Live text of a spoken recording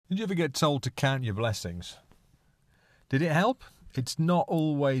Did you ever get told to count your blessings? Did it help? It's not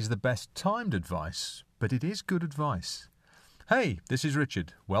always the best timed advice, but it is good advice. Hey, this is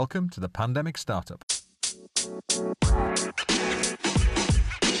Richard. Welcome to the Pandemic Startup. The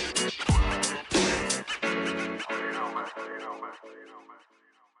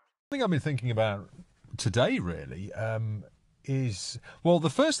thing I've been thinking about today really is, well, the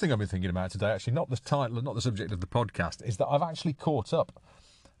first thing I've been thinking about today, actually not the title, not the subject of the podcast, is that I've actually caught up.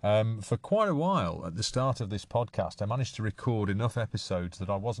 For quite a while at the start of this podcast, I managed to record enough episodes that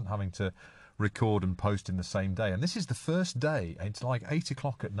I wasn't having to record and post in the same day. And this is the first day, it's like 8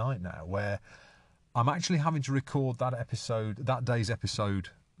 o'clock at night now, where I'm actually having to record that day's episode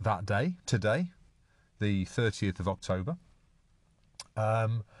that day, today, the 30th of October.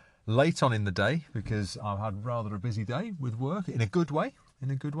 Late on in the day, because I've had rather a busy day with work, in a good way.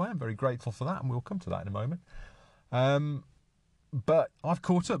 I'm very grateful for that, and we'll come to that in a moment. But I've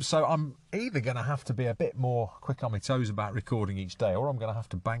caught up, so I'm either going to have to be a bit more quick on my toes about recording each day, or I'm going to have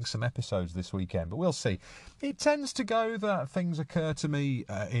to bank some episodes this weekend, but we'll see. It tends to go that things occur to me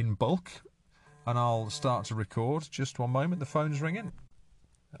in bulk, and I'll start to record. Just one moment, the phone's ringing.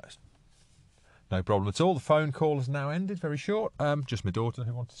 No problem at all. The phone call has now ended, very short. Just my daughter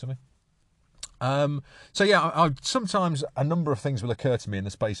who wanted something. So yeah, sometimes a number of things will occur to me in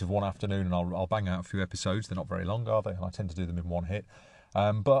the space of one afternoon, and I'll bang out a few episodes. They're not very long, are they? I tend to do them in one hit.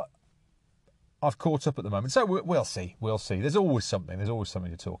 But I've caught up at the moment, so we'll see. There's always something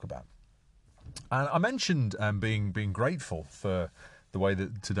to talk about. And I mentioned being grateful for the way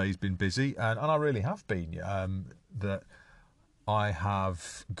that today's been busy, and I really have been. That I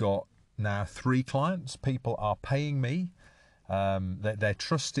have got now 3 clients. People are paying me. They're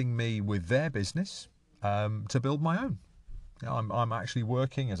trusting me with their business to build my own. I'm actually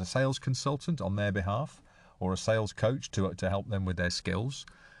working as a sales consultant on their behalf, or a sales coach to help them with their skills,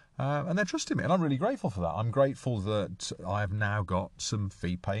 and they're trusting me, and I'm really grateful for that. I'm grateful that I have now got some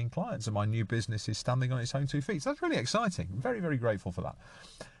fee-paying clients, and my new business is standing on its own 2 feet. So that's really exciting. I'm very, very grateful for that.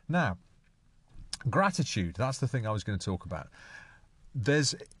 Now, gratitude. That's the thing I was going to talk about.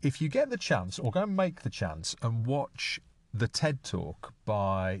 If you get the chance, or go and make the chance, and watch the TED Talk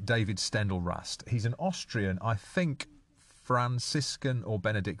by David Steindl-Rast. He's an Austrian, I think, Franciscan or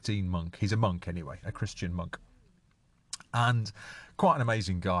Benedictine monk. He's a monk anyway, a Christian monk. And quite an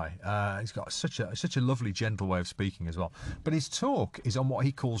amazing guy. He's got such a lovely, gentle way of speaking as well. But his talk is on what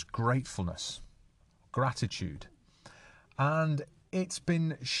he calls gratefulness, gratitude. And it's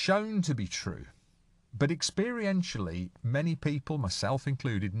been shown to be true. But experientially, many people, myself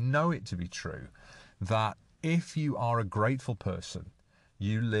included, know it to be true that if you are a grateful person,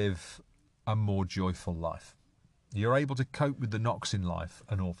 you live a more joyful life. You're able to cope with the knocks in life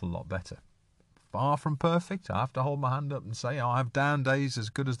an awful lot better. Far from perfect. I have to hold my hand up and say I have down days as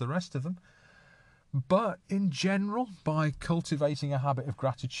good as the rest of them. But in general, by cultivating a habit of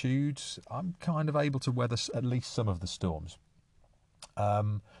gratitude, I'm kind of able to weather at least some of the storms.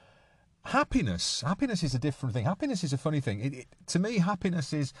 Happiness is a different thing. Happiness is a funny thing. To me,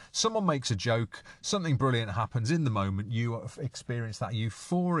 happiness is someone makes a joke, something brilliant happens in the moment, you experience that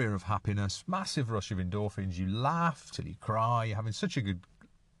euphoria of happiness, massive rush of endorphins, you laugh till you cry, you're having such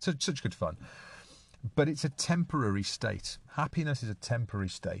good fun. But it's a temporary state. Happiness is a temporary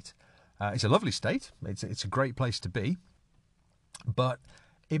state. It's a lovely state. It's a great place to be. But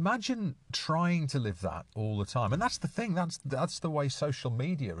imagine trying to live that all the time. And that's the thing. That's the way social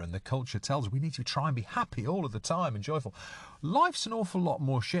media and the culture tells us. We need to try and be happy all of the time and joyful. Life's an awful lot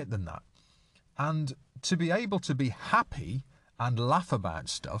more shit than that. And to be able to be happy and laugh about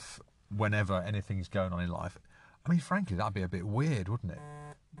stuff whenever anything's going on in life, I mean, frankly, that'd be a bit weird, wouldn't it?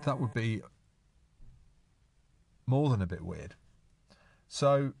 That would be more than a bit weird.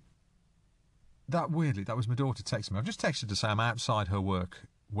 So that was my daughter texting me. I've just texted to say I'm outside her work,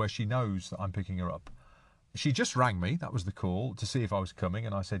 where she knows that I'm picking her up. She just rang me, that was the call, to see if I was coming,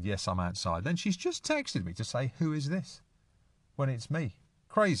 and I said, yes, I'm outside. Then she's just texted me to say, who is this? When it's me.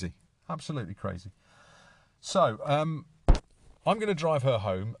 Crazy. Absolutely crazy. So, I'm going to drive her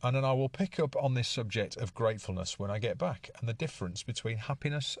home, and then I will pick up on this subject of gratefulness when I get back, and the difference between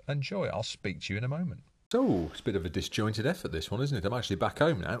happiness and joy. I'll speak to you in a moment. So, it's a bit of a disjointed effort, this one, isn't it? I'm actually back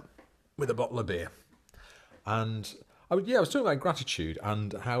home now with a bottle of beer. And I was talking about gratitude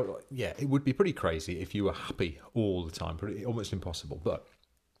and how, it would be pretty crazy if you were happy all the time, almost impossible. But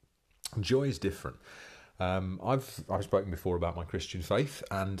joy is different. I've spoken before about my Christian faith,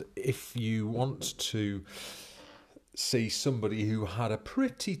 and if you want to see somebody who had a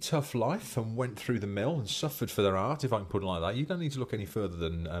pretty tough life and went through the mill and suffered for their art, if I can put it like that, you don't need to look any further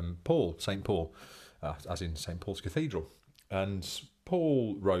than St. Paul, as in St. Paul's Cathedral. And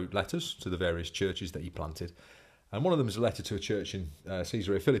Paul wrote letters to the various churches that he planted. And one of them is a letter to a church in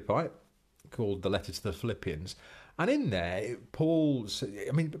Caesarea Philippi called the Letter to the Philippians. And in there, Paul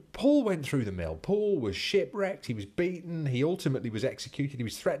went through the mill. Paul was shipwrecked. He was beaten. He ultimately was executed. He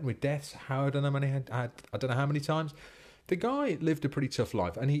was threatened with death. I don't know how many times. The guy lived a pretty tough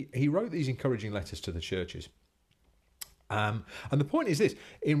life, and he wrote these encouraging letters to the churches. And the point is this: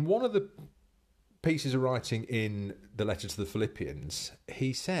 in one of the pieces of writing in the letter to the Philippians,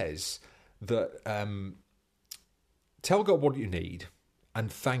 he says that tell God what you need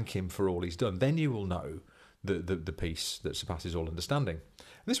and thank him for all he's done. Then you will know the peace that surpasses all understanding.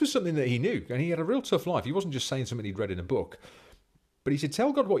 And this was something that he knew, and he had a real tough life. He wasn't just saying something he'd read in a book, but he said,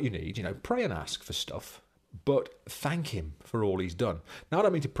 tell God what you need, pray and ask for stuff, but thank him for all he's done. Now, I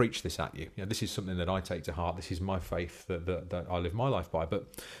don't mean to preach this at you. This is something that I take to heart. This is my faith that I live my life by.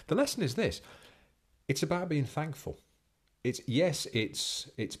 But the lesson is this: it's about being thankful. It's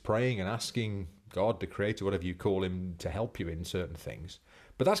praying and asking God, the Creator, whatever you call him, to help you in certain things.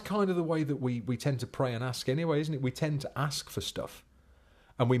 But that's kind of the way that we tend to pray and ask anyway, isn't it? We tend to ask for stuff,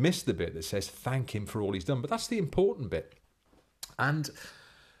 and we miss the bit that says thank him for all he's done. But that's the important bit. And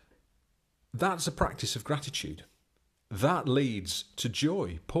that's a practice of gratitude. That leads to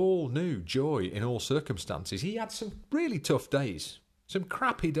joy. Paul knew joy in all circumstances. He had some really tough days, some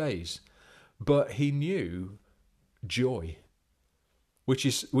crappy days, but he knew joy, which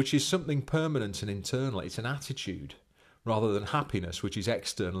is something permanent and internal. It's an attitude rather than happiness, which is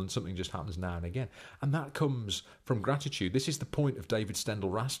external and something just happens now and again. And that comes from gratitude. This is the point of David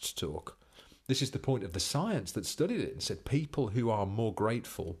Stendhal-Rast's talk. This is the point of the science that studied it and said people who are more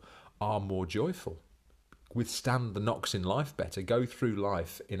grateful are more joyful, withstand the knocks in life better, go through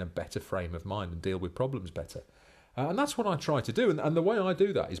life in a better frame of mind and deal with problems better. And that's what I try to do. And the way I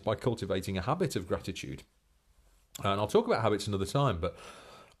do that is by cultivating a habit of gratitude. And I'll talk about habits another time, but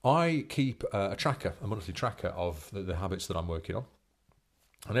I keep a monthly tracker of the habits that I'm working on.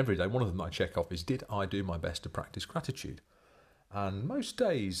 And every day, one of them that I check off is, did I do my best to practice gratitude? And most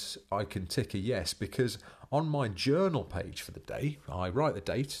days I can tick a yes, because on my journal page for the day, I write the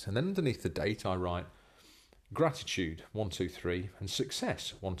date, and then underneath the date I write gratitude 1, 2, 3 and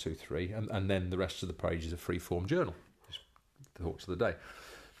success 1, 2, 3, and then the rest of the page is a free-form journal. Just the thoughts of the day.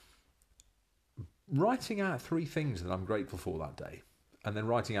 Writing out 3 things that I'm grateful for that day, and then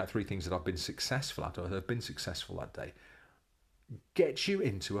writing out 3 things that I've been successful at or have been successful that day, gets you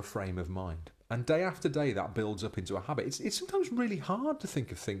into a frame of mind. And day after day, that builds up into a habit. It's sometimes really hard to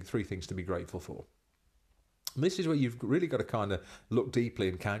think of 3 things to be grateful for. And this is where you've really got to kind of look deeply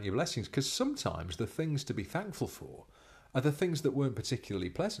and count your blessings, because sometimes the things to be thankful for are the things that weren't particularly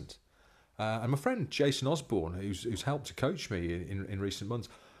pleasant. And my friend Jason Osborne, who's helped to coach me in recent months,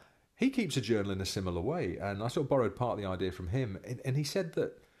 he keeps a journal in a similar way. And I sort of borrowed part of the idea from him. And he said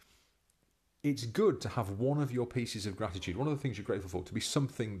that it's good to have one of your pieces of gratitude, one of the things you're grateful for, to be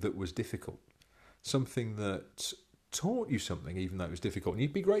something that was difficult, something that taught you something, even though it was difficult. And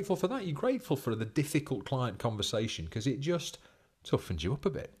you'd be grateful for that. You're grateful for the difficult client conversation because it just toughened you up a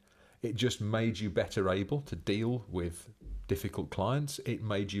bit. It just made you better able to deal with difficult clients. It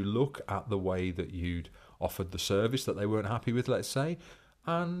made you look at the way that you'd offered the service that they weren't happy with, let's say,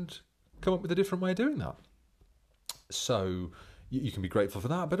 and come up with a different way of doing that. So you can be grateful for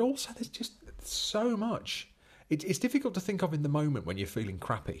that, but also there's just so much. It's difficult to think of in the moment when you're feeling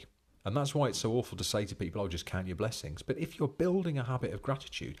crappy. And that's why it's so awful to say to people, oh, just count your blessings. But if you're building a habit of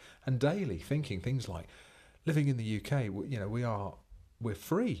gratitude and daily thinking things like, living in the UK, we're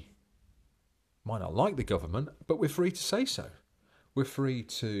free. Might not like the government, but we're free to say so. We're free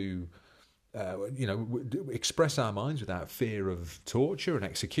to, express our minds without fear of torture and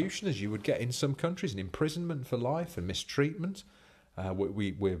execution, as you would get in some countries, and imprisonment for life and mistreatment.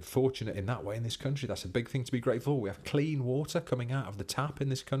 We're fortunate in that way in this country. That's a big thing to be grateful for. We have clean water coming out of the tap in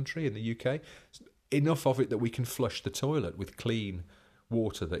this country, in the UK. Enough of it that we can flush the toilet with clean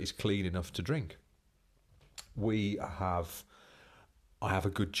water that is clean enough to drink. I have a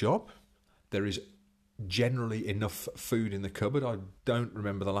good job. There is generally enough food in the cupboard. I don't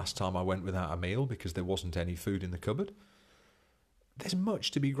remember the last time I went without a meal because there wasn't any food in the cupboard. There's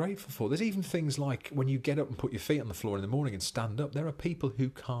much to be grateful for. There's even things like when you get up and put your feet on the floor in the morning and stand up. There are people who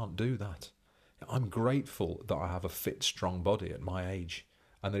can't do that. I'm grateful that I have a fit, strong body at my age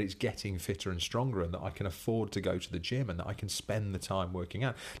and that it's getting fitter and stronger and that I can afford to go to the gym and that I can spend the time working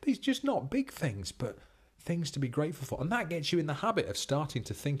out. These just not big things, but things to be grateful for. And that gets you in the habit of starting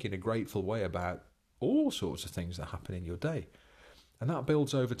to think in a grateful way about all sorts of things that happen in your day. And that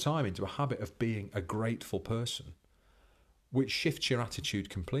builds over time into a habit of being a grateful person, which shifts your attitude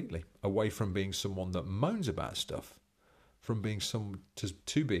completely away from being someone that moans about stuff from being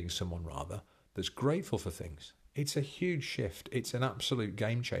to being someone rather that's grateful for things. It's a huge shift. It's an absolute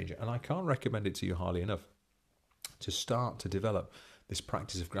game changer, and I can't recommend it to you highly enough. To start to develop this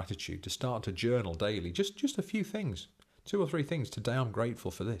practice of gratitude, to start to journal daily, just a few things, 2 or 3 things. Today I'm grateful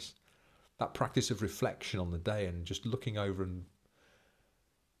for this. That practice of reflection on the day and just looking over, and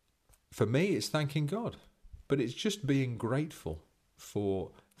for me it's thanking God, but it's just being grateful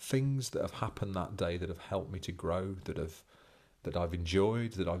for things that have happened that day that have helped me to grow, that I've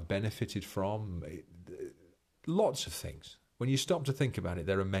enjoyed, that I've benefited from. Lots of things. When you stop to think about it,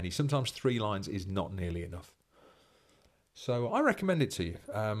 there are many. Sometimes 3 lines is not nearly enough. So I recommend it to you,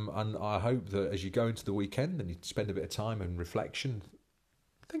 and I hope that as you go into the weekend and you spend a bit of time in reflection,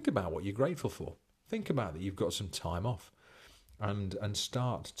 think about what you're grateful for. Think about that you've got some time off, and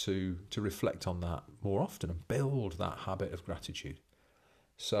start to reflect on that more often and build that habit of gratitude.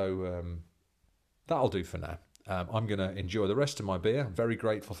 So that'll do for now. I'm going to enjoy the rest of my beer. I'm very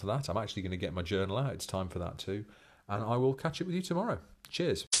grateful for that. I'm actually going to get my journal out. It's time for that too. And I will catch up with you tomorrow.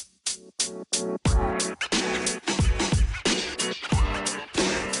 Cheers.